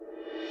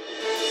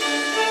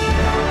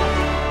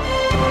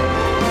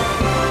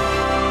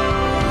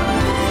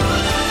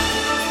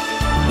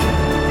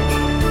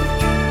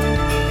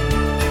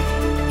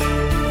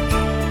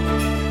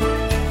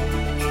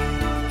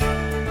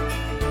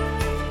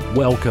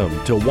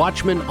Welcome to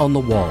Watchmen on the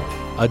Wall,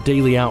 a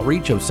daily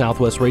outreach of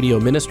Southwest Radio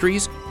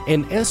Ministries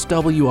and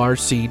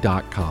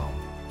SWRC.com.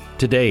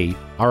 Today,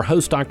 our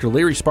host, Dr.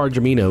 Larry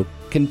Spargimino,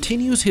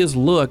 continues his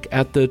look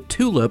at the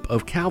tulip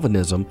of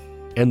Calvinism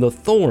and the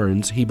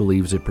thorns he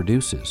believes it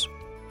produces.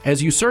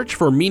 As you search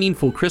for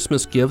meaningful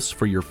Christmas gifts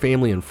for your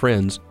family and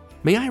friends,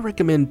 may I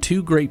recommend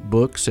two great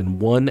books and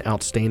one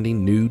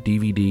outstanding new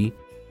DVD,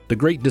 The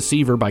Great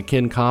Deceiver by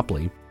Ken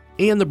Copley,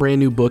 and the brand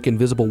new book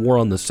Invisible War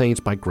on the Saints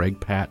by Greg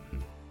Patton.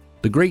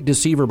 The Great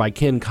Deceiver by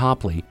Ken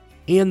Copley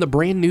and the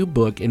brand new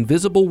book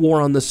Invisible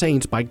War on the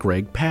Saints by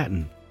Greg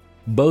Patton.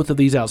 Both of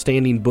these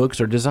outstanding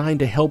books are designed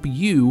to help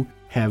you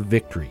have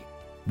victory.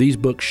 These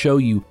books show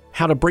you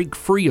how to break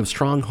free of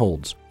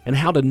strongholds and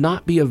how to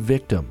not be a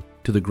victim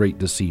to the Great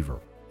Deceiver.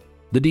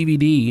 The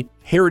DVD,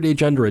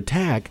 Heritage Under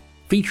Attack,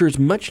 features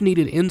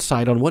much-needed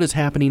insight on what is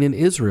happening in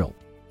Israel.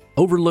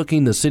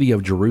 Overlooking the city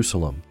of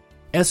Jerusalem,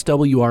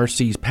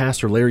 SWRC's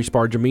Pastor Larry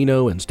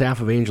Spargimino and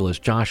staff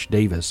evangelist Josh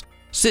Davis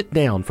sit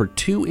down for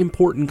two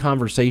important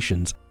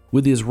conversations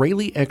with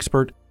Israeli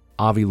expert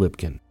Avi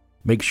Lipkin.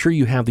 Make sure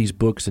you have these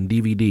books and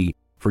DVD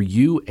for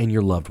you and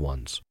your loved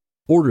ones.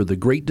 Order The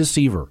Great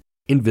Deceiver,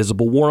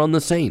 Invisible War on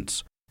the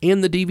Saints,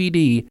 and the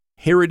DVD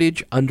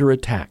Heritage Under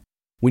Attack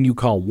when you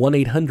call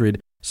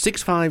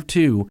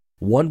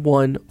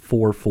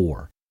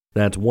 1-800-652-1144.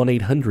 That's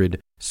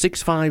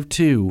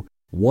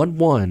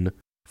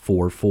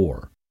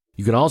 1-800-652-1144.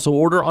 You can also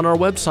order on our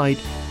website,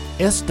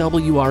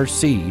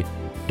 swrc.com.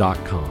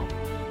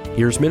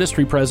 Here's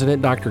Ministry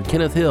President Dr.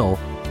 Kenneth Hill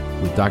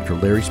with Dr.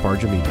 Larry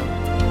Spargimino.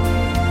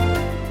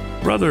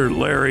 Brother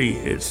Larry,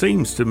 it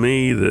seems to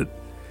me that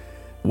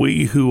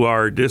we who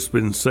are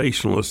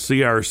dispensationalists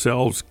see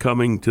ourselves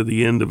coming to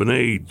the end of an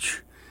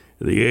age,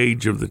 the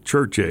age of the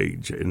church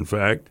age, in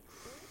fact.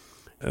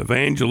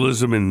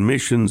 Evangelism and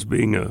missions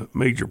being a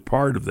major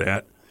part of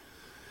that.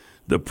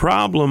 The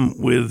problem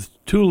with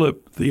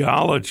tulip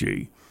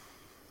theology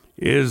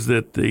is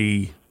that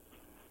the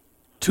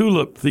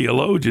tulip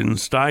theologian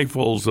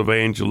stifles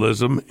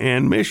evangelism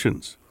and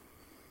missions.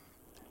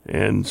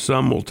 And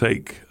some will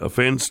take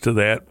offense to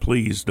that.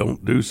 Please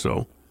don't do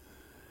so.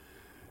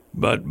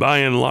 But by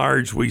and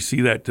large, we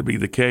see that to be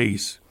the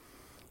case.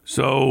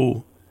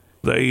 So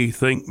they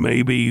think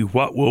maybe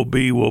what will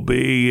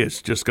be.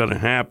 It's just going to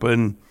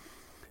happen.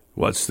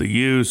 What's the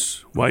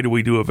use? Why do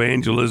we do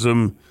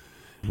evangelism?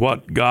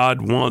 What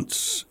God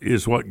wants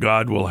is what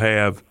God will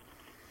have.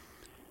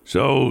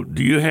 So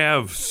do you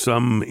have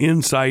some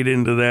insight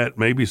into that,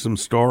 maybe some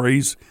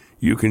stories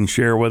you can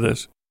share with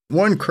us?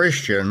 One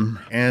Christian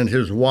and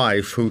his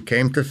wife who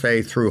came to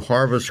faith through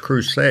Harvest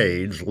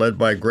Crusades, led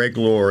by Greg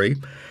Laurie,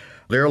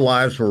 their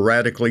lives were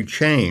radically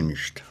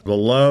changed. The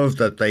love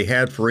that they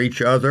had for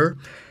each other,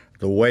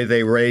 the way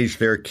they raised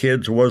their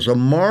kids was a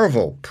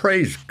marvel.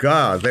 Praise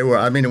God. It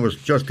was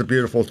just a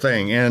beautiful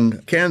thing.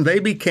 And Ken, they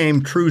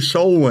became true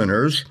soul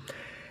winners.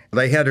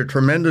 They had a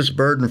tremendous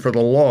burden for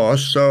the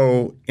lost,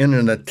 so in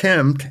an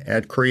attempt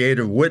at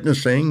creative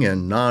witnessing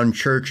and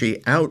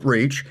non-churchy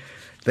outreach,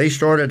 they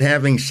started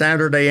having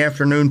Saturday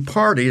afternoon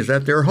parties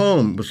at their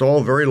home. It was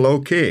all very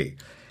low-key.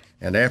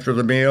 And after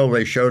the meal,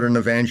 they showed an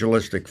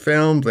evangelistic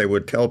film. They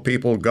would tell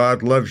people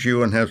God loves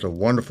you and has a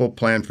wonderful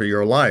plan for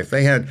your life.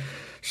 They had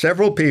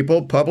several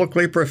people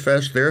publicly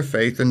profess their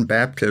faith in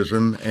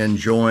baptism and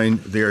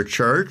join their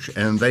church,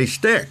 and they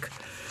stick.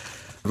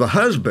 The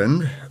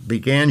husband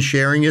began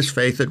sharing his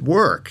faith at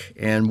work,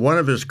 and one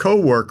of his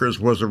co-workers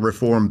was a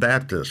Reformed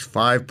Baptist,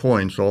 5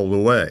 points all the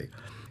way.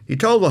 He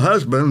told the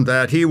husband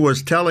that he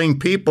was telling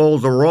people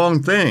the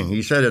wrong thing.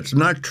 He said, it's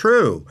not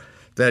true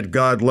that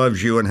God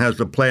loves you and has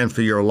a plan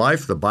for your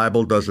life. The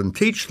Bible doesn't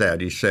teach that,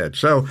 he said.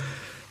 So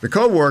the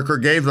co-worker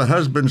gave the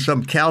husband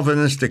some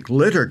Calvinistic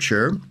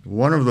literature.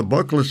 One of the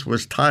booklets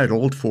was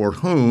titled, For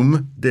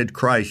Whom Did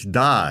Christ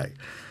Die?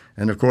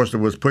 And of course, it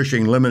was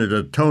pushing limited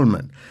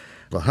atonement.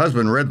 The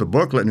husband read the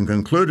booklet and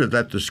concluded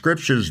that the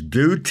scriptures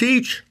do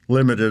teach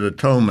limited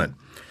atonement.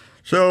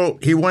 So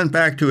he went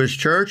back to his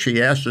church. He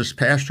asked his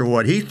pastor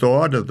what he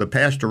thought. The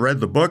pastor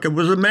read the book and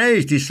was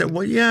amazed. He said,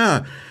 well,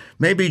 yeah,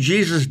 maybe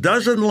Jesus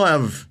doesn't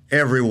love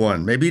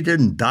everyone. Maybe he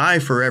didn't die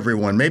for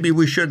everyone. Maybe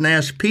we shouldn't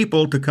ask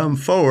people to come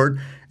forward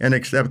and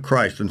accept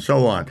Christ, and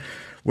so on.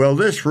 Well,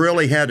 this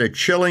really had a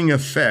chilling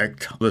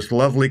effect. This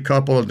lovely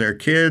couple and their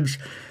kids.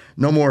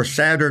 No more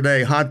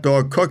Saturday hot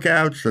dog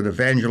cookouts and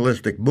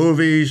evangelistic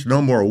movies.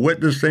 No more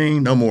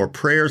witnessing. No more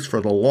prayers for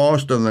the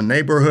lost in the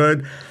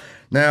neighborhood.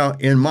 Now,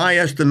 in my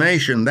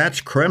estimation, that's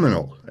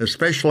criminal,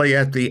 especially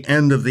at the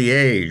end of the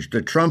age.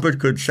 The trumpet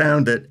could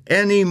sound at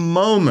any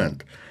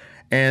moment,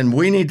 and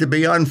we need to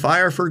be on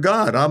fire for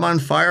God. I'm on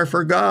fire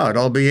for God.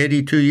 I'll be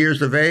 82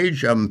 years of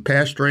age. I'm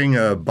pastoring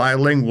a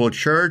bilingual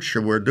church.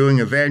 We're doing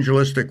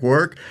evangelistic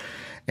work.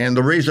 And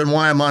the reason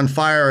why I'm on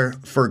fire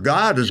for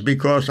God is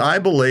because I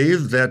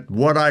believe that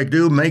what I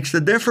do makes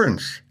a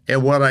difference.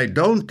 And what I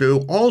don't do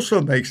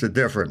also makes a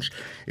difference.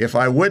 If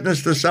I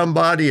witness to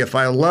somebody, if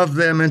I love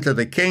them into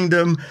the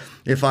kingdom,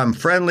 if I'm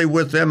friendly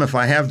with them, if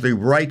I have the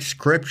right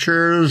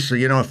scriptures,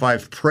 if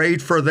I've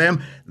prayed for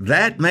them,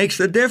 that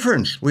makes a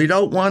difference. We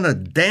don't want to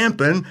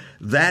dampen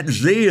that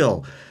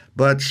zeal.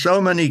 But so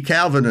many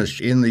Calvinists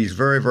in these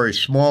very, very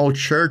small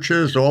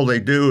churches, all they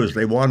do is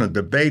they want to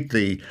debate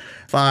the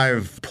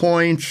 5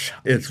 points.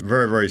 It's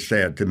very, very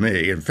sad to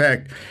me. In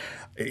fact,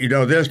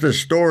 there's this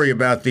story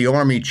about the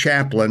army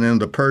chaplain in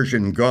the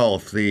Persian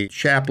Gulf. The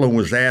chaplain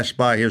was asked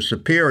by his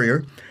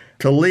superior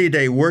to lead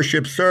a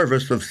worship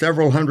service of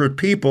several hundred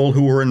people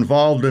who were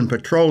involved in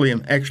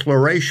petroleum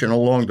exploration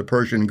along the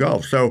Persian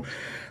Gulf. So,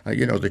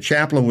 the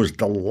chaplain was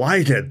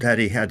delighted that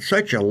he had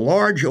such a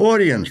large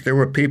audience. There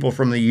were people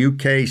from the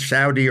UK,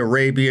 Saudi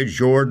Arabia,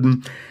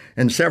 Jordan,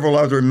 and several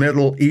other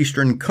Middle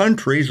Eastern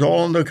countries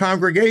all in the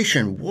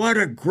congregation. What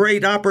a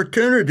great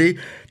opportunity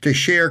to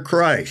share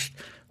Christ.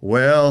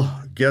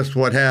 Well, guess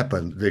what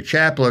happened? The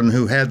chaplain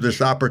who had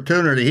this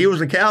opportunity, he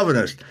was a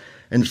Calvinist.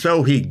 And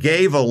so he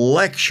gave a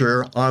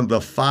lecture on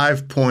the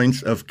 5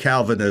 points of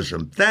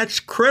Calvinism. That's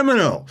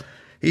criminal.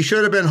 He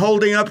should have been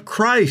holding up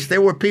Christ. There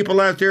were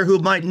people out there who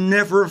might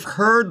never have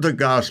heard the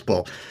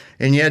gospel.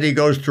 And yet he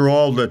goes through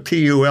all the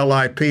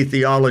TULIP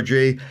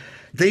theology.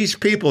 These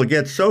people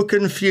get so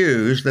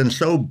confused and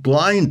so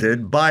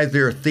blinded by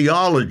their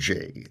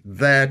theology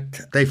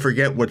that they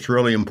forget what's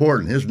really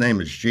important. His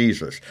name is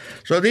Jesus.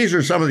 So these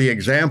are some of the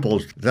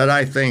examples that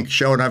I think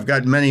show, and I've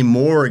got many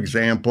more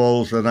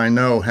examples, and I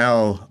know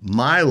how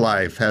my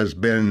life has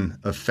been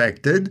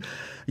affected.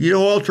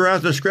 All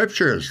throughout the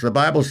scriptures, the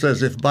Bible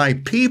says, if my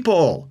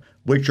people,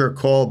 which are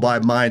called by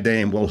my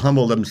name, will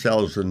humble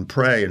themselves and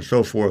pray and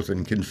so forth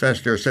and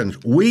confess their sins,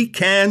 we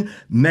can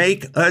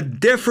make a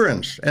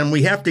difference. And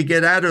we have to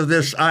get out of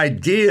this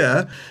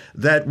idea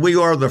that we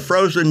are the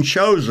frozen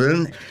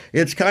chosen.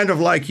 It's kind of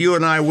like you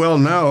and I well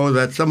know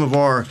that some of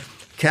our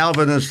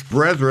Calvinist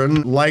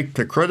brethren like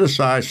to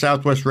criticize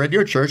Southwest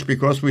Radio Church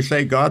because we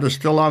say God is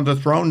still on the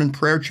throne and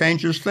prayer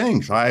changes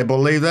things. I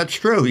believe that's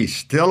true. He's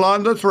still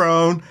on the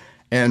throne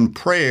and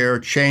prayer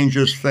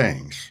changes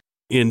things.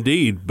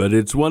 Indeed, but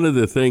it's one of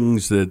the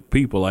things that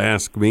people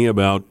ask me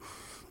about,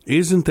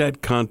 isn't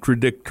that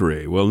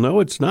contradictory? Well, no,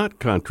 it's not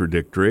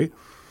contradictory.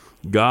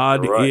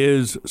 God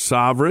is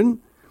sovereign,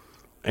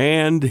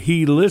 and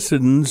he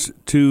listens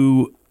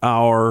to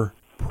our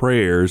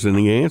prayers, and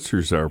he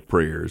answers our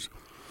prayers,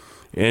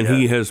 and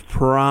he has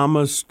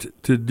promised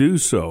to do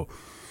so.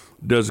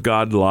 Does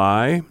God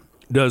lie?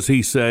 Does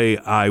he say,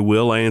 I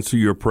will answer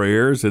your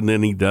prayers, and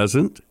then he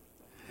doesn't?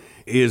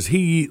 Is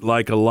he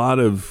like a lot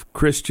of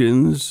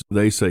Christians?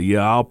 They say,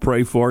 yeah, I'll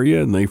pray for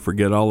you, and they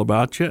forget all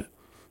about you?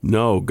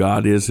 No,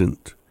 God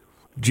isn't.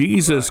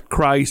 Jesus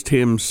Christ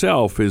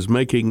himself is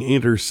making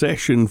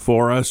intercession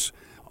for us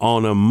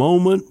on a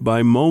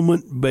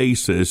moment-by-moment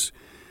basis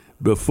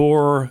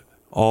before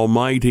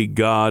Almighty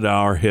God,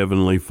 our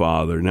Heavenly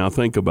Father. Now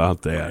think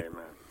about that.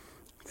 Amen.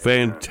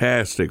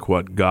 Fantastic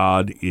what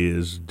God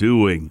is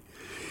doing.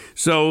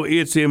 So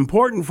it's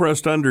important for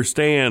us to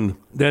understand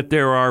that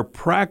there are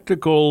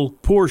practical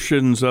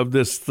portions of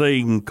this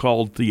thing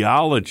called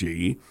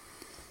theology.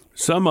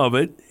 Some of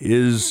it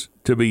is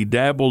to be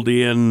dabbled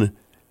in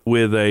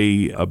with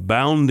a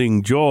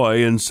abounding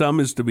joy, and some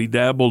is to be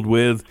dabbled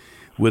with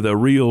a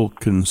real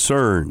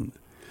concern.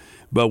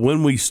 But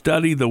when we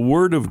study the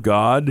Word of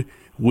God,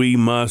 we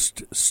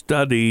must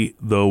study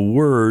the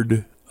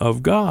Word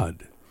of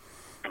God.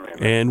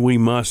 And we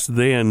must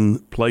then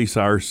place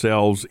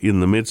ourselves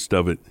in the midst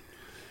of it.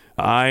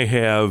 I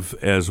have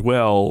as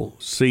well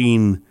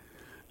seen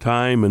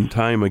time and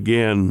time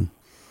again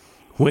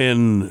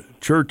when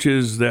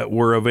churches that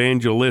were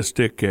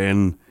evangelistic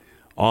and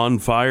on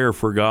fire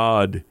for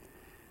God,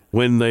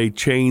 when they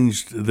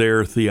changed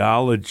their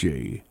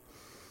theology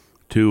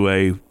to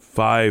a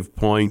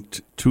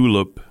 5-point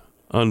tulip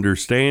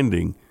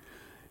understanding,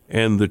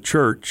 and the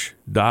church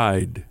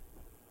died.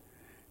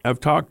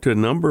 I've talked to a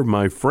number of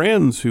my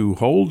friends who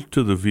hold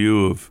to the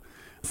view of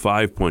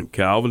 5-point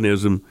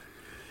Calvinism.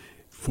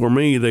 For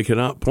me, they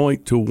cannot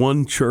point to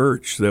one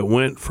church that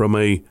went from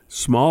a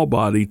small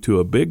body to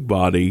a big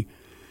body,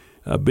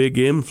 a big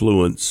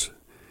influence,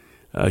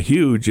 a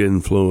huge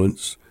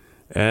influence,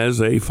 as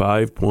a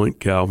 5-point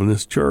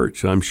Calvinist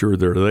church. I'm sure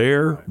they're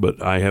there,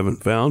 but I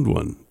haven't found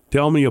one.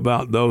 Tell me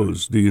about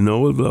those. Do you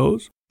know of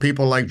those?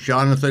 People like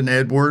Jonathan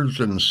Edwards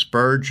and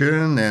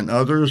Spurgeon and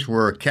others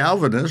were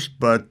Calvinists,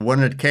 but when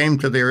it came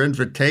to their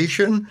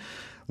invitation,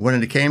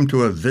 when it came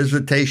to a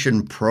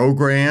visitation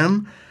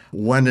program,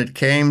 when it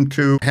came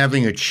to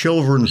having a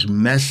children's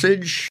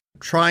message,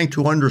 trying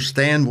to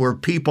understand where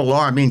people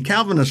are. I mean,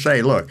 Calvinists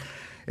say, look,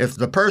 if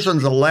the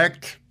person's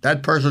elect,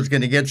 that person's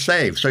going to get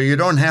saved. So you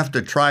don't have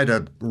to try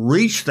to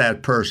reach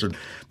that person.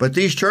 But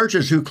these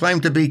churches who claim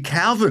to be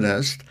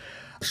Calvinist,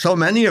 so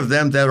many of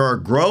them that are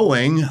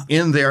growing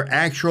in their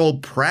actual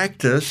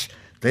practice,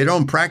 They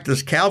don't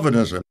practice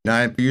Calvinism.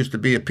 I used to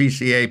be a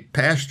PCA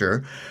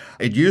pastor.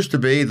 It used to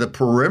be the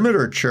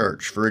Perimeter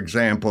Church, for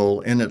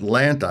example, in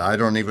Atlanta. I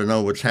don't even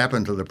know what's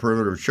happened to the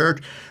Perimeter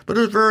Church, but it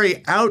was a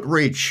very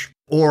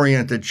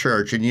outreach-oriented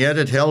church, and yet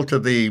it held to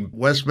the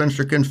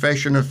Westminster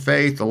Confession of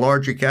Faith, the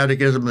larger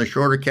catechism, the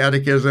shorter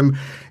catechism.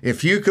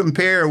 If you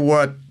compare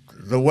what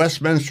the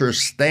Westminster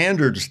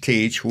Standards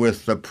teach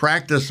with the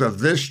practice of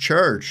this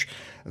church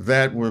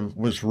that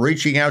was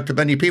reaching out to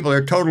many people,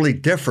 they're totally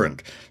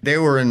different. They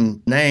were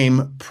in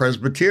name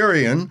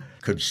Presbyterian,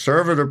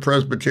 conservative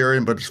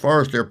Presbyterian, but as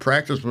far as their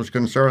practice was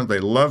concerned, they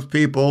loved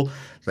people,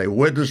 they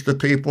witnessed to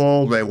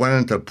people, they went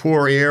into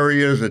poor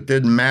areas. It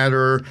didn't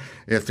matter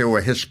if they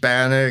were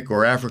Hispanic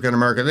or African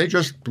American. They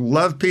just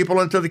loved people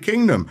into the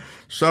kingdom.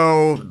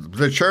 So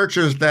the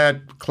churches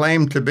that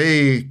claim to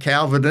be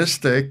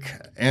Calvinistic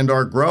and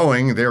are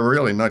growing, they're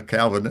really not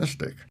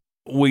Calvinistic.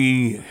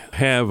 We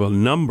have a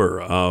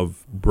number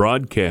of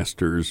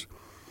broadcasters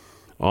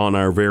on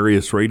our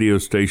various radio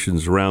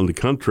stations around the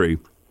country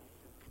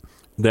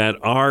that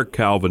are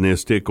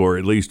Calvinistic, or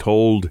at least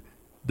hold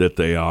that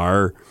they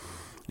are.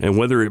 And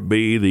whether it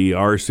be the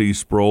R.C.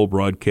 Sproul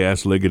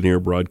broadcast, Ligonier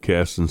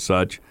broadcast and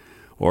such,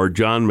 or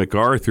John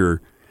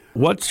MacArthur,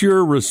 what's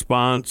your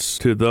response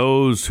to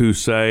those who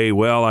say,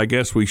 well, I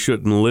guess we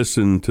shouldn't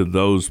listen to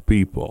those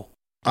people?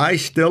 I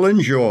still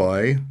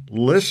enjoy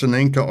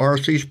listening to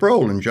R.C.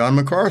 Sproul and John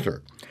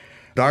MacArthur.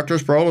 Dr.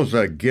 Sproul is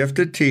a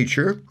gifted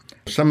teacher.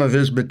 Some of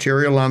his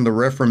material on the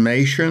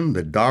Reformation,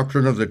 the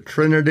doctrine of the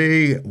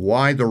Trinity,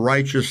 why the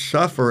righteous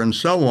suffer, and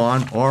so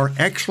on are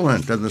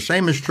excellent. And the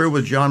same is true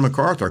with John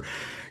MacArthur.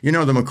 You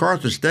know, the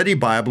MacArthur Study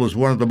Bible is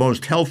one of the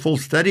most helpful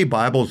study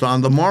Bibles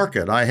on the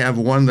market. I have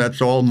one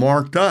that's all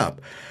marked up.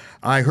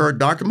 I heard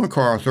Dr.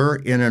 MacArthur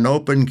in an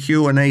open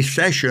Q&A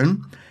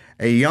session.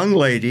 A young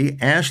lady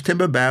asked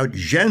him about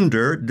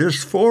gender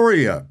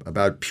dysphoria,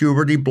 about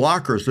puberty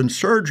blockers and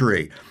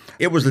surgery.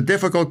 It was a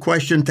difficult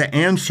question to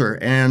answer,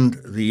 and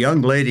the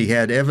young lady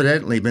had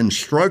evidently been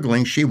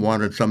struggling. She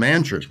wanted some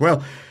answers.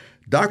 Well,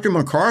 Dr.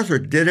 MacArthur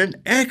did an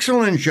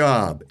excellent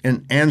job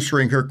in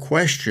answering her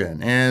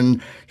question,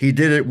 and he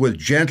did it with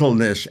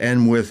gentleness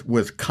and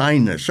with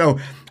kindness. So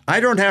I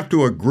don't have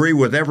to agree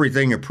with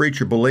everything a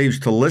preacher believes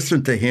to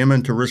listen to him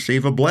and to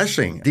receive a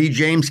blessing. D.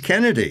 James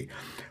Kennedy,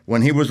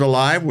 when he was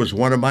alive, was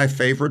one of my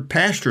favorite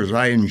pastors.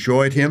 I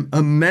enjoyed him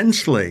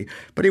immensely,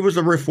 but he was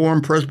a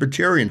Reformed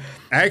Presbyterian.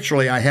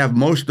 Actually, I have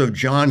most of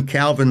John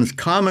Calvin's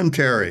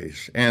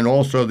commentaries and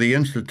also the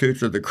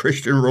Institutes of the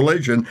Christian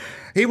Religion.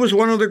 He was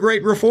one of the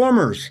great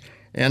reformers,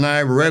 and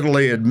I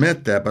readily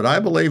admit that, but I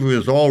believe he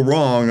was all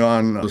wrong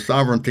on the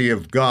sovereignty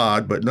of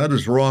God, but not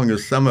as wrong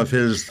as some of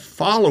his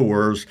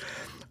followers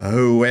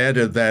who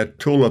added that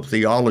tulip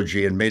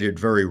theology and made it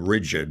very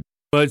rigid.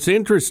 Well, it's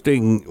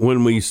interesting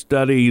when we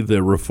study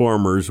the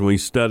reformers, when we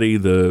study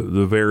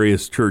the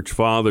various church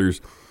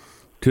fathers,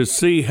 to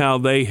see how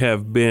they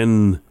have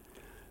been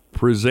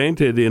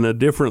presented in a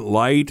different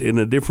light, in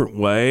a different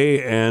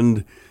way,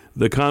 and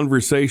the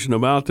conversation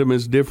about them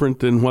is different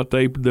than what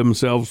they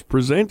themselves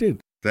presented.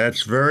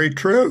 That's very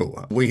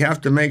true. We have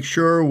to make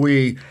sure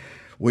we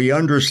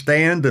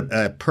understand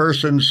a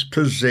person's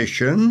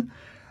position.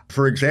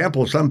 For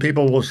example, some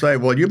people will say,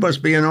 well, you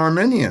must be an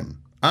Arminian.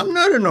 I'm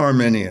not an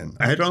Arminian.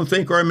 I don't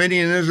think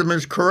Arminianism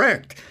is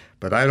correct,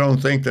 but I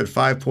don't think that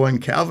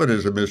five-point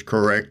Calvinism is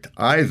correct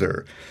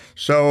either.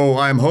 So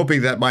I'm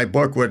hoping that my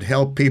book would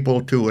help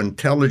people to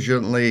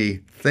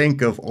intelligently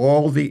think of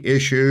all the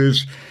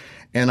issues,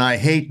 and I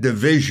hate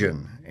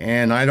division.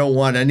 And I don't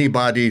want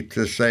anybody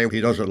to say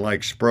he doesn't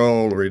like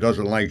Sproul or he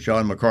doesn't like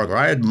John MacArthur.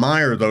 I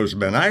admire those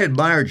men. I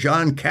admire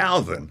John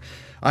Calvin.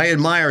 I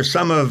admire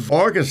some of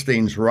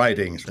Augustine's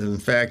writings. In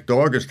fact,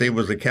 Augustine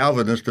was a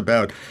Calvinist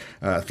about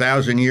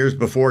 1,000 years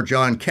before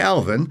John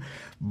Calvin.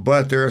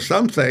 But there are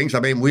some things,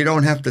 we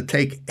don't have to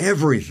take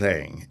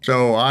everything.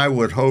 So I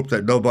would hope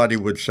that nobody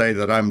would say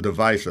that I'm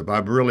divisive.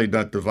 I'm really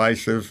not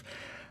divisive.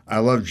 I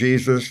love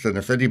Jesus, and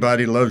if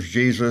anybody loves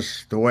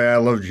Jesus the way I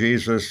love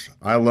Jesus,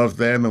 I love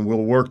them, and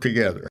we'll work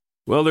together.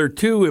 Well, there are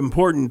two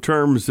important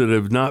terms that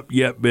have not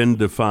yet been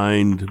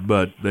defined,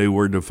 but they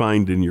were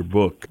defined in your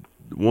book.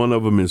 One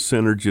of them is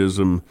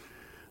synergism.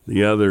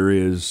 The other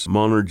is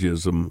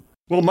monergism.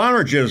 Well,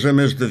 monergism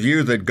is the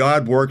view that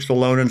God works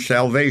alone in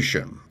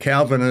salvation.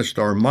 Calvinists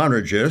are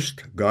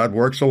monergist. God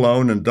works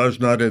alone and does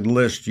not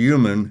enlist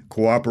human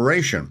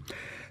cooperation.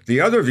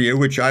 The other view,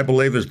 which I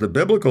believe is the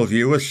biblical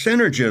view, is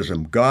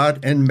synergism. God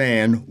and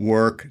man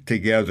work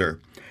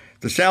together.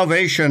 The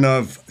salvation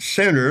of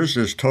sinners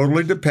is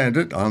totally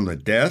dependent on the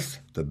death,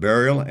 the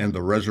burial, and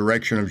the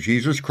resurrection of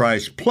Jesus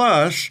Christ,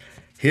 plus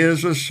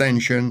his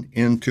ascension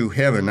into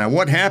heaven. Now,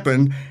 what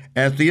happened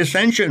at the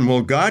ascension?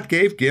 Well, God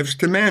gave gifts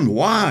to men.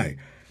 Why?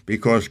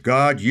 Because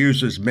God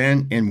uses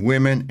men and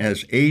women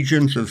as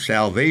agents of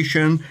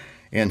salvation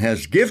and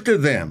has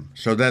gifted them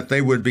so that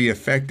they would be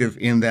effective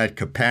in that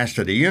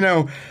capacity. You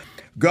know,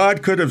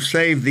 God could have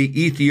saved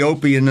the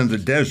Ethiopian in the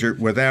desert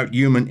without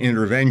human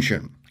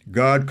intervention.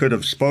 God could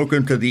have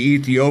spoken to the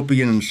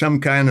Ethiopian in some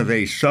kind of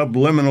a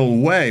subliminal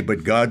way,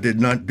 but God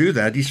did not do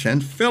that. He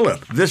sent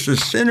Philip. This is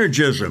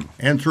synergism.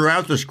 And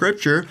throughout the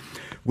Scripture,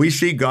 we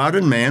see God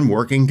and man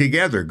working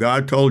together.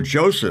 God told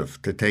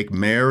Joseph to take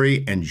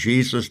Mary and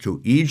Jesus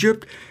to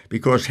Egypt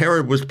because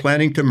Herod was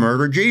planning to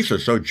murder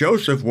Jesus. So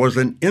Joseph was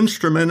an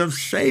instrument of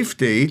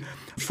safety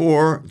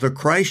for the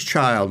Christ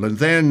child. And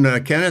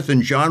then Kenneth,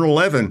 in John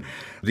 11,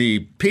 the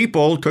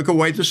people took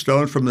away the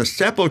stone from the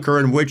sepulcher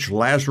in which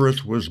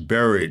Lazarus was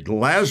buried.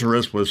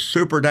 Lazarus was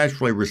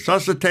supernaturally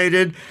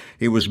resuscitated.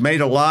 He was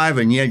made alive,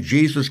 and yet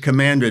Jesus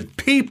commanded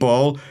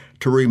people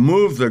to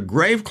remove the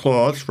grave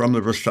cloths from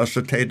the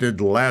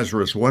resuscitated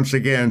Lazarus. Once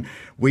again,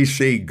 we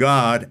see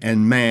God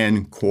and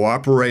man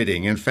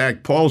cooperating. In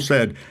fact, Paul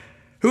said,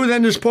 "Who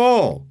then is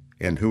Paul?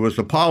 And who is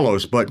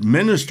Apollos? But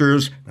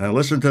ministers," now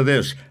listen to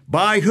this,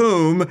 "by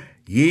whom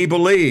ye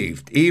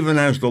believed, even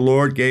as the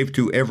Lord gave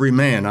to every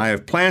man. I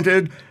have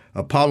planted,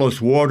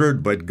 Apollos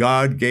watered, but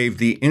God gave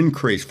the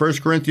increase."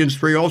 1 Corinthians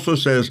 3 also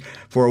says,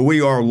 "For we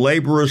are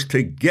laborers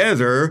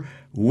together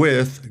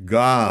with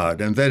God."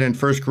 And then in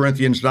 1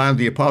 Corinthians 9,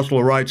 the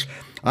apostle writes,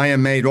 "I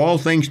am made all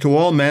things to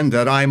all men,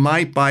 that I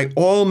might by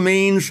all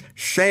means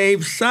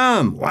save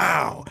some."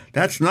 Wow,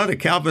 that's not a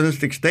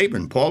Calvinistic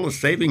statement. Paul is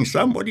saving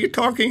some? What are you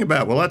talking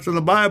about? Well, that's in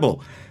the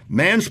Bible.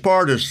 Man's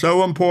part is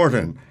so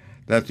important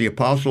that the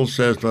apostle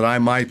says that I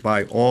might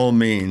by all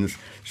means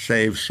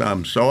save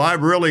some. So I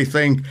really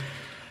think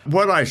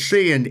what I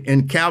see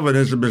in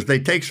Calvinism is they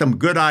take some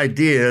good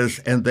ideas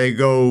and they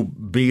go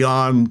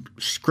beyond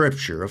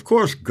Scripture. Of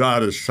course,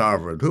 God is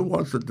sovereign. Who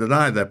wants to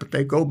deny that? But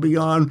they go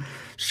beyond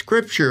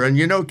Scripture. And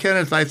you know,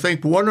 Kenneth, I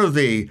think one of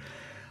the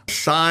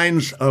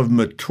signs of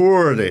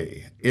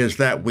maturity is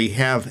that we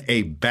have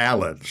a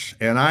balance.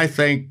 And I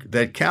think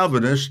that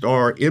Calvinists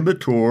are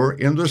immature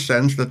in the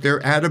sense that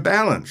they're out of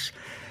balance.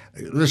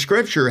 The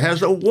Scripture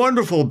has a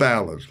wonderful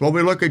balance. When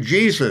we look at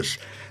Jesus,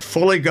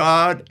 fully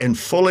God and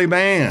fully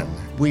man,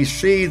 we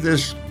see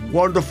this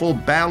wonderful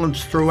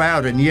balance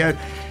throughout, and yet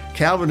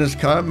Calvinists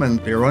come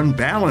and they're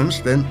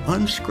unbalanced and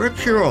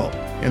unscriptural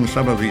in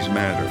some of these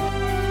matters.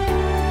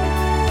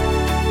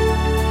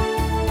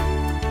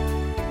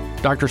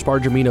 Dr.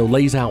 Spargimino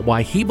lays out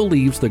why he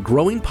believes the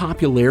growing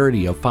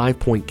popularity of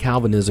five-point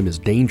Calvinism is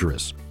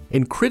dangerous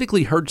and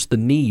critically hurts the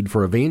need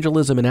for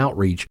evangelism and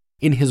outreach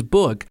in his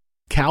book,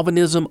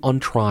 Calvinism on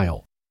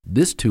Trial.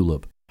 This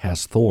tulip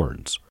has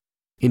thorns.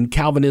 In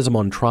Calvinism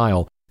on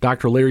Trial,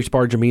 Dr. Larry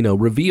Spargimino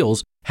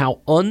reveals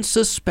how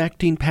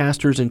unsuspecting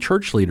pastors and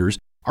church leaders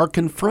are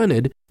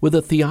confronted with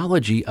a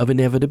theology of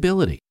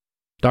inevitability.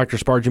 Dr.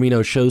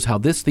 Spargimino shows how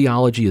this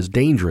theology is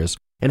dangerous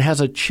and has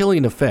a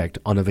chilling effect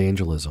on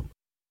evangelism.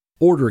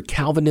 Order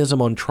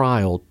Calvinism on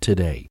Trial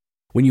today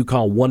when you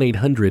call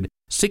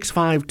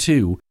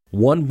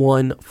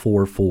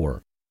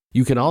 1-800-652-1144.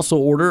 You can also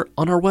order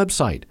on our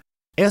website,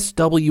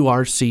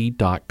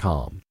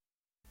 swrc.com.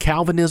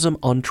 Calvinism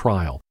on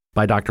Trial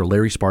by Dr.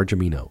 Larry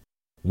Spargimino.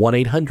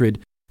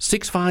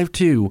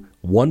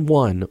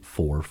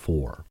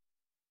 1-800-652-1144.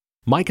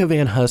 Micah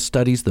Van Huss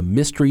studies the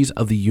mysteries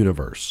of the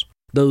universe,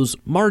 those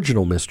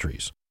marginal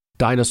mysteries,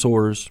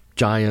 dinosaurs,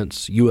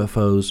 giants,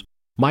 UFOs.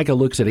 Micah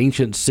looks at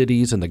ancient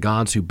cities and the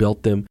gods who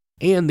built them,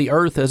 and the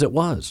earth as it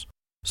was.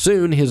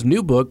 Soon, his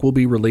new book will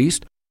be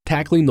released,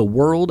 tackling the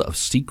world of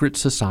secret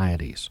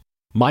societies.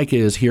 Micah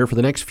is here for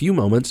the next few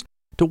moments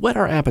to whet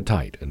our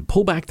appetite and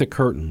pull back the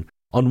curtain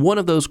on one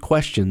of those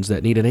questions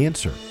that need an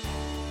answer,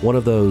 one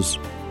of those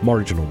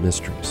marginal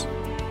mysteries.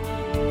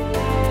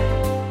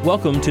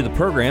 Welcome to the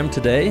program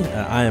today.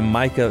 I am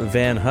Micah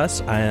Van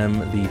Huss. I am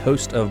the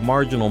host of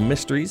Marginal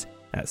Mysteries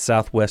at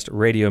Southwest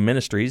Radio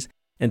Ministries.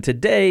 And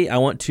today I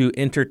want to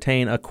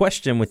entertain a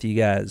question with you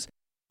guys.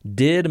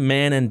 Did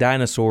man and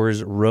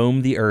dinosaurs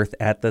roam the earth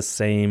at the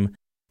same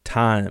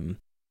time?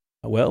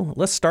 Well,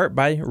 let's start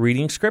by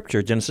reading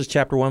Scripture. Genesis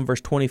chapter 1,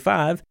 verse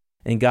 25.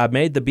 "And God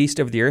made the beast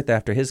of the earth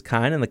after his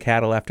kind, and the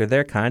cattle after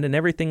their kind, and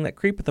everything that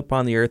creepeth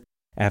upon the earth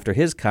after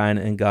his kind.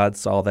 And God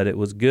saw that it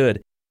was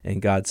good.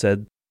 And God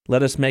said,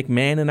 Let us make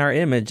man in our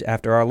image,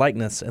 after our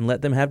likeness, and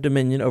let them have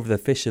dominion over the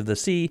fish of the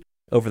sea,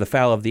 over the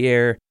fowl of the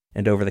air,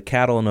 and over the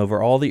cattle, and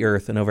over all the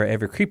earth, and over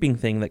every creeping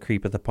thing that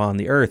creepeth upon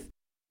the earth.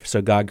 So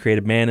God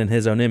created man in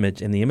his own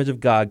image. In the image of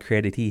God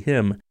created he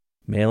him.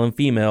 Male and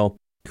female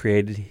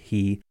created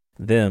he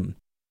them."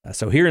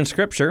 So here in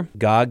Scripture,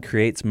 God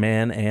creates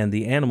man and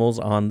the animals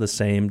on the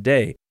same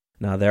day.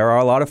 Now, there are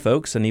a lot of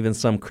folks, and even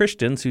some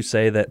Christians, who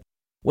say that,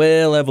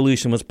 well,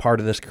 evolution was part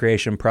of this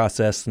creation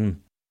process, and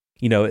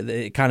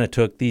it kind of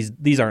took,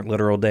 these aren't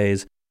literal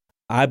days.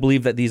 I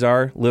believe that these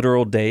are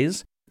literal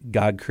days.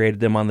 God created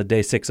them on the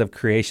day 6 of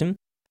creation.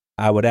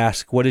 I would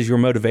ask, what is your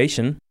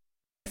motivation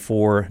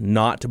for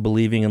not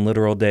believing in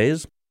literal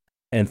days?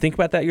 And think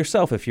about that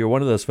yourself if you're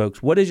one of those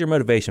folks. What is your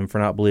motivation for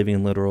not believing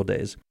in literal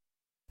days?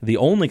 The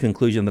only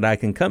conclusion that I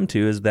can come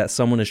to is that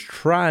someone is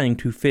trying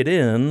to fit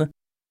in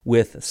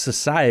with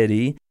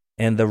society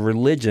and the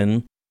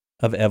religion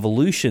of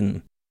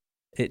evolution.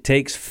 It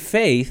takes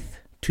faith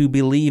to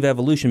believe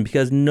evolution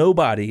because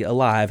nobody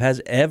alive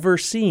has ever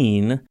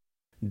seen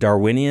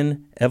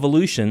Darwinian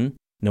evolution.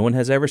 No one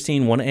has ever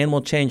seen one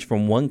animal change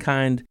from one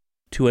kind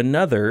to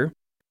another.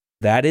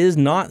 That is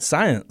not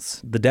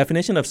science. The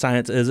definition of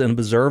science is an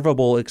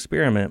observable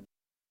experiment.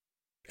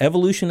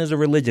 Evolution is a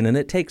religion, and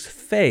it takes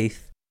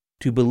faith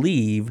to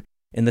believe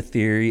in the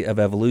theory of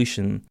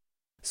evolution.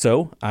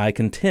 So I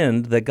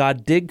contend that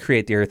God did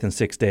create the earth in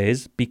 6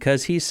 days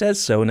because he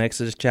says so in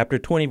Exodus chapter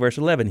 20, verse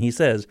 11. He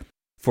says,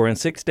 "For in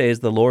 6 days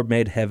the Lord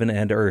made heaven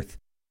and earth,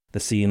 the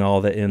sea and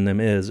all that in them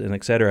is," and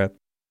etc.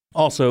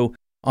 Also,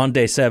 on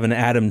day 7,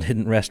 Adam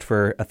didn't rest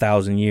for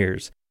 1,000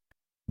 years.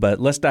 But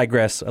let's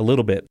digress a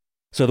little bit.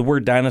 So the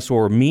word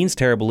dinosaur means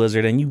terrible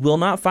lizard, and you will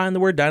not find the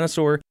word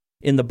dinosaur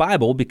in the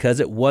Bible because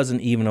it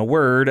wasn't even a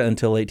word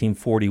until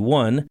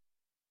 1841,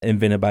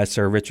 invented by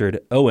Sir Richard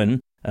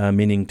Owen,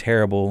 meaning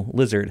terrible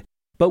lizard.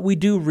 But we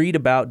do read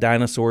about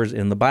dinosaurs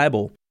in the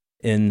Bible.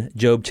 In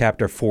Job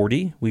chapter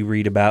 40, we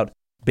read about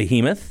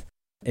Behemoth.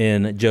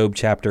 In Job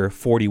chapter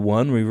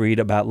 41, we read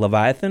about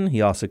Leviathan.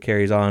 He also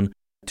carries on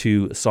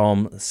to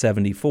Psalm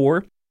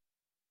 74.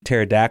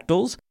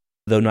 Pterodactyls,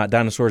 though not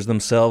dinosaurs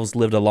themselves,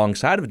 lived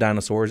alongside of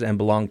dinosaurs and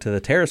belonged to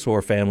the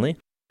pterosaur family.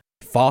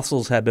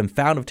 Fossils have been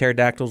found of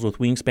pterodactyls with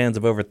wingspans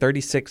of over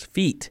 36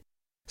 feet.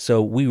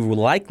 So we will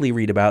likely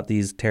read about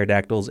these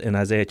pterodactyls in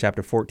Isaiah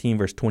chapter 14,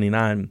 verse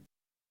 29.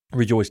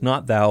 "Rejoice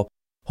not, thou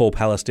whole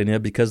Palestina,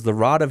 because the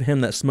rod of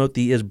him that smote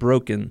thee is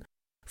broken.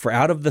 For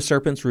out of the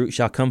serpent's root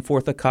shall come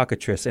forth a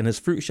cockatrice, and his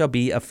fruit shall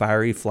be a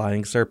fiery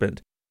flying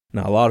serpent."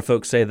 Now, a lot of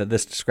folks say that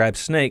this describes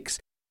snakes,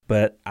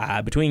 but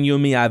between you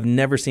and me, I've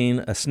never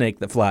seen a snake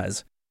that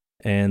flies.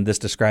 And this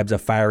describes a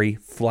fiery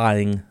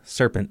flying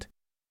serpent.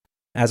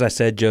 As I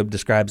said, Job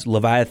describes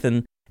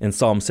Leviathan in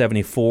Psalm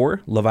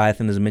 74.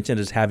 Leviathan is mentioned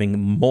as having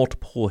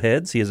multiple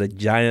heads. He is a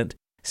giant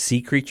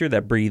sea creature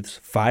that breathes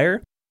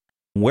fire.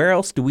 Where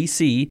else do we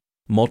see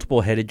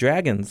multiple-headed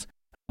dragons?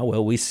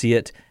 Well, we see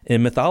it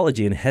in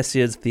mythology. In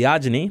Hesiod's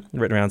Theogony,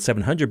 written around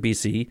 700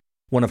 BC,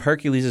 one of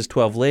Hercules'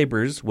 12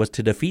 labors was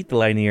to defeat the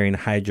Lernaean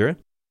Hydra.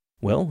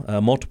 Well,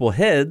 multiple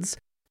heads,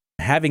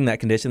 having that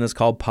condition is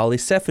called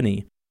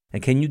polycephony.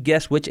 And can you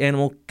guess which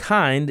animal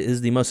kind is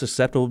the most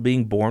susceptible to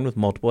being born with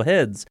multiple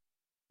heads?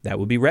 That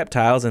would be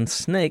reptiles, and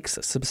snakes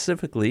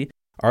specifically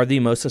are the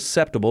most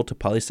susceptible to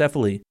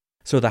polycephaly.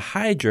 So the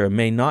Hydra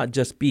may not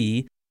just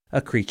be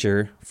a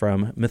creature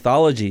from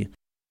mythology.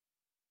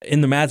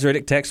 In the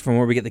Masoretic text, from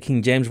where we get the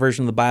King James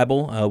Version of the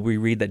Bible, we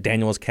read that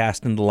Daniel was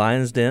cast into the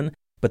lion's den.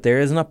 But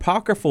there is an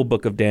apocryphal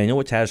book of Daniel,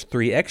 which has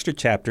 3 extra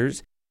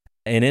chapters.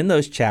 And in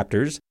those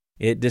chapters,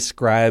 it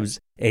describes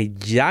a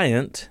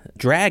giant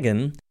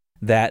dragon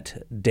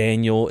that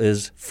Daniel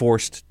is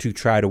forced to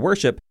try to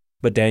worship.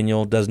 But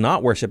Daniel does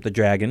not worship the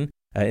dragon,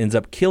 ends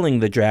up killing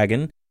the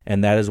dragon.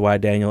 And that is why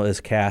Daniel is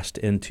cast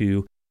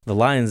into the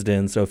lion's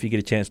den. So if you get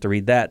a chance to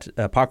read that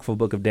apocryphal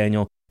book of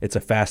Daniel, it's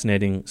a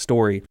fascinating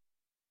story.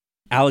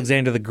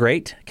 Alexander the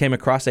Great came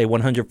across a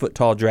 100-foot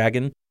tall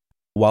dragon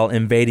while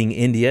invading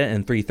India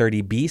in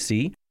 330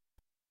 BC.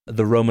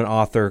 The Roman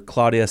author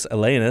Claudius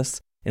Aelianus,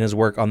 in his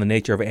work on the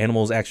nature of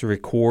animals, actually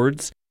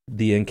records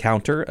the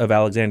encounter of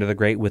Alexander the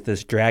Great with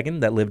this dragon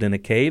that lived in a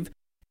cave.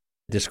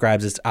 It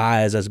describes its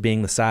eyes as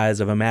being the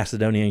size of a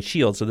Macedonian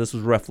shield. So this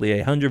was roughly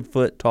a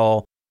 100-foot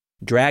tall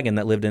dragon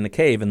that lived in a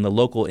cave. And the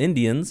local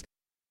Indians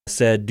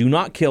said, "Do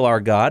not kill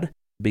our god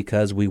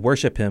because we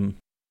worship him."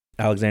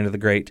 Alexander the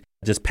Great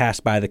just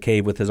passed by the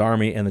cave with his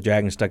army, and the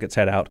dragon stuck its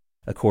head out,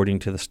 according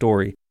to the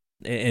story.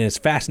 And it's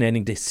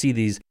fascinating to see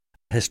these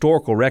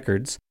historical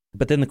records.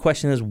 But then the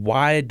question is,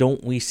 why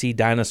don't we see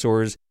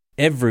dinosaurs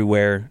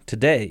everywhere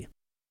today?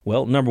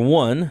 Well, number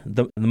one,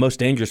 the most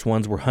dangerous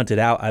ones were hunted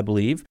out, I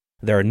believe.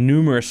 There are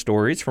numerous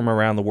stories from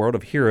around the world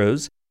of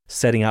heroes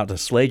setting out to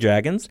slay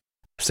dragons.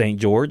 St.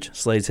 George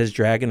slays his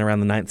dragon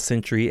around the 9th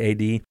century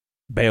AD.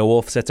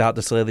 Beowulf sets out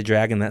to slay the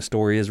dragon. That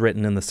story is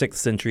written in the 6th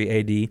century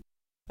AD.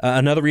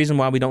 Another reason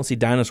why we don't see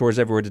dinosaurs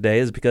everywhere today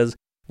is because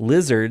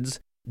lizards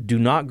do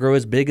not grow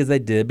as big as they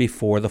did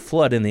before the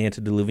flood in the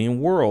antediluvian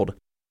world.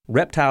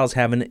 Reptiles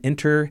have an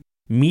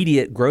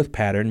intermediate growth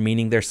pattern,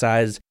 meaning their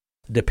size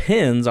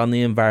depends on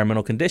the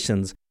environmental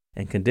conditions.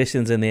 And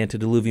conditions in the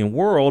antediluvian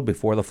world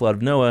before the flood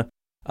of Noah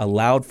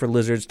allowed for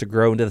lizards to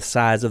grow into the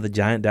size of the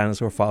giant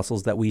dinosaur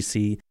fossils that we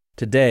see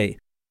today.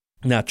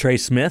 Now, Trey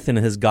Smith, in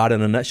his God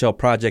in a Nutshell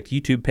Project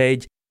YouTube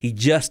page, he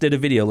just did a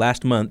video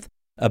last month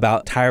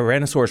about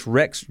Tyrannosaurus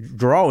Rex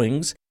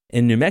drawings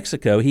in New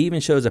Mexico. He even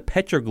shows a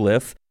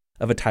petroglyph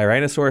of a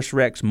Tyrannosaurus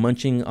Rex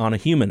munching on a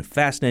human.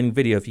 Fascinating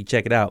video if you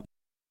check it out.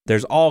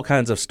 There's all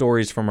kinds of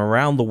stories from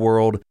around the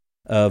world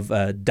of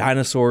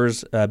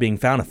dinosaurs being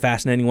found. A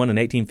fascinating one in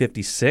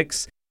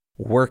 1856.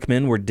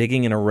 Workmen were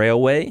digging in a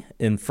railway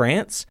in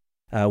France.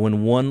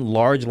 When one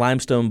large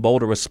limestone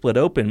boulder was split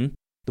open,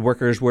 the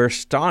workers were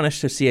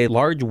astonished to see a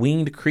large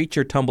winged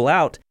creature tumble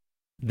out.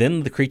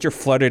 Then the creature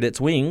fluttered its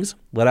wings,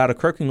 let out a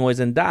croaking noise,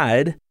 and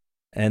died.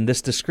 And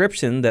this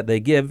description that they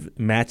give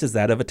matches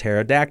that of a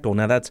pterodactyl.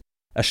 Now, that's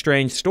a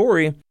strange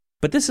story,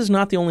 but this is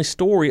not the only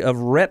story of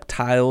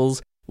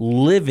reptiles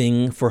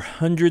living for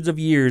hundreds of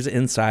years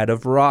inside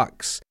of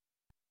rocks.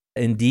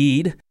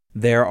 Indeed,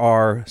 There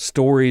are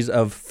stories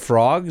of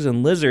frogs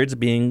and lizards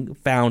being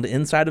found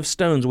inside of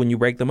stones when you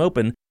break them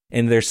open.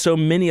 And there's so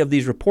many of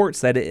these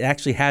reports that it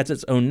actually has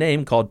its own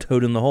name called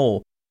Toad in the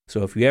Hole.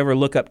 So if you ever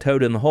look up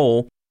Toad in the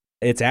Hole,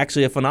 it's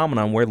actually a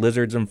phenomenon where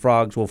lizards and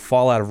frogs will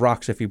fall out of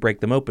rocks if you break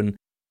them open.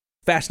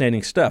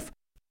 Fascinating stuff.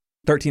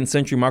 13th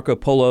century Marco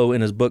Polo,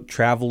 in his book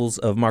Travels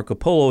of Marco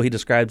Polo, he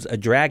describes a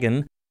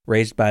dragon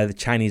raised by the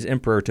Chinese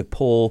emperor to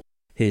pull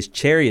his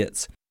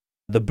chariots.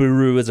 The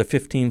buru is a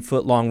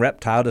 15-foot-long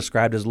reptile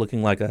described as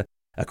looking like a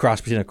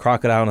cross between a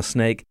crocodile and a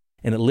snake,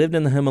 and it lived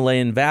in the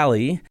Himalayan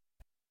valley,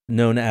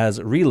 known as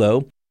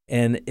Rilo,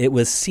 and it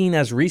was seen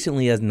as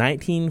recently as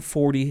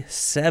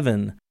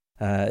 1947.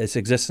 Its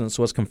existence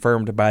was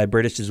confirmed by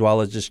British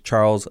zoologist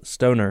Charles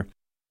Stoner.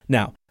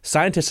 Now,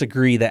 scientists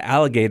agree that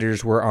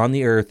alligators were on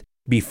the earth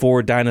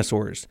before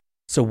dinosaurs.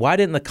 So why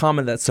didn't the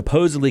comet that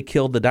supposedly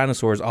killed the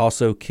dinosaurs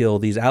also kill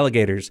these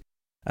alligators?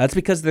 That's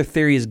because their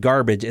theory is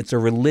garbage. It's a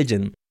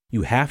religion.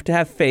 You have to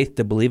have faith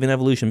to believe in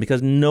evolution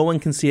because no one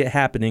can see it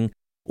happening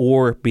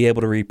or be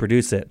able to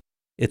reproduce it.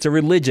 It's a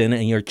religion,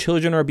 and your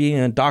children are being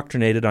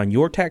indoctrinated on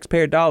your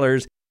taxpayer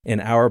dollars in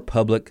our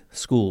public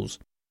schools.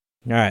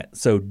 All right,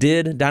 so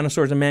did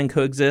dinosaurs and man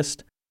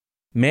coexist?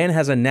 Man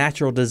has a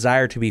natural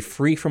desire to be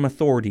free from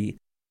authority.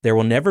 There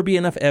will never be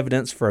enough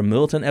evidence for a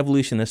militant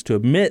evolutionist to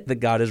admit that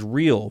God is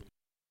real.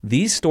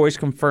 These stories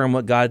confirm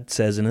what God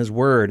says in His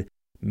Word.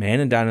 Man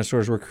and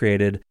dinosaurs were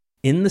created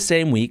in the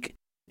same week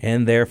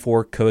and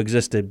therefore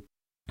coexisted.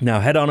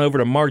 Now head on over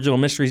to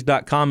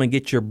marginalmysteries.com and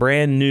get your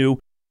brand new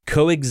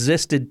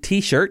Coexisted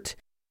t-shirt.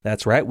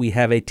 That's right, we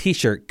have a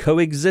t-shirt,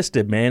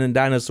 Coexisted, Man and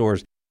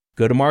Dinosaurs.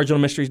 Go to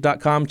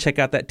marginalmysteries.com, check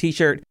out that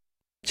t-shirt.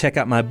 Check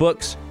out my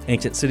books,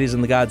 Ancient Cities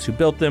and the Gods Who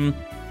Built Them,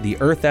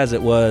 The Earth as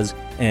It Was,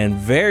 and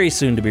very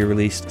soon to be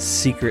released,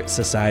 Secret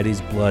Society's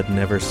Blood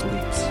Never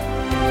Sleeps.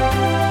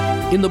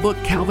 In the book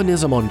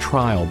Calvinism on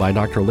Trial by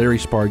Dr. Larry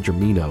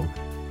Spargimino,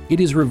 it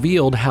is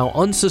revealed how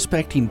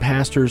unsuspecting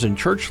pastors and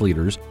church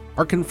leaders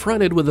are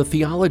confronted with a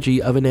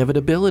theology of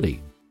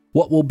inevitability.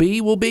 What will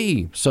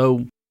be,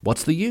 so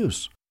what's the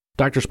use?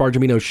 Dr.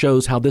 Spargimino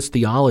shows how this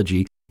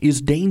theology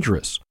is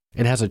dangerous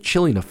and has a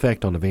chilling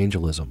effect on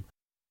evangelism.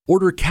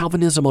 Order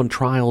Calvinism on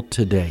Trial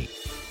today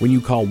when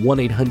you call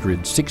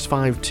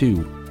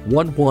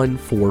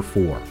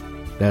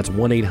 1-800-652-1144. That's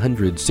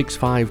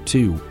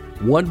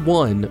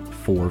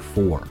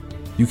 1-800-652-1144.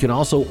 You can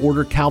also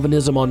order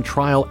Calvinism on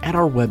Trial at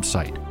our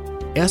website,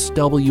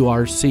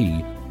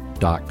 swrc.com.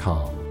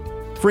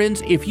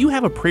 Friends, if you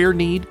have a prayer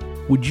need,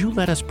 would you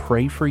let us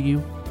pray for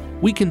you?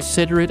 We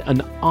consider it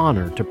an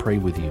honor to pray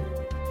with you.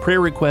 Prayer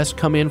requests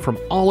come in from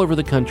all over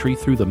the country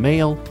through the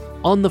mail,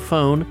 on the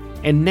phone,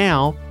 and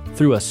now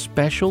through a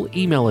special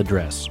email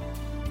address,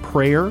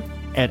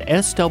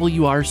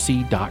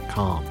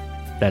 prayer@swrc.com.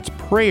 That's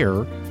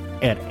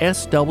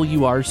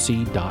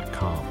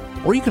prayer@swrc.com.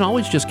 Or you can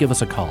always just give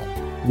us a call,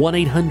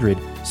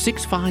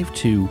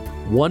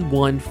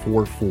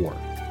 1-800-652-1144.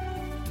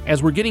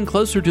 As we're getting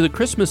closer to the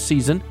Christmas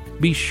season,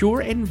 be sure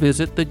and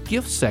visit the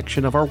gift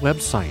section of our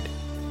website,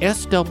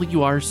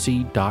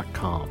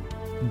 swrc.com.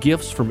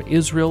 Gifts from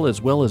Israel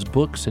as well as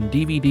books and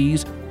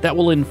DVDs that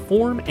will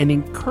inform and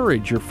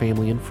encourage your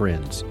family and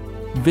friends.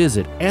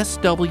 Visit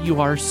swrc.com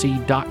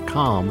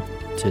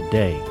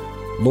today.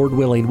 Lord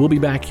willing, we'll be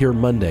back here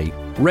Monday,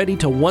 ready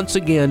to once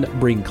again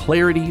bring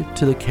clarity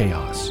to the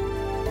chaos.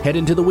 Head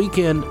into the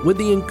weekend with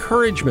the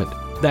encouragement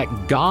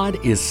that God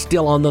is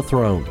still on the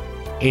throne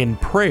and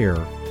prayer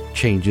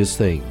changes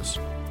things.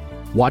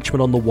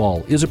 Watchman on the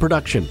Wall is a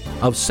production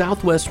of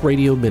Southwest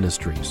Radio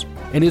Ministries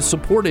and is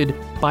supported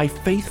by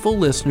faithful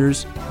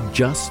listeners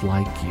just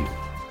like you.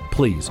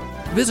 Please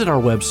visit our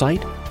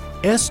website,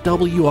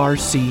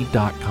 swrc.com.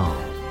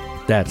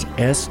 That's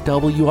swrc.com.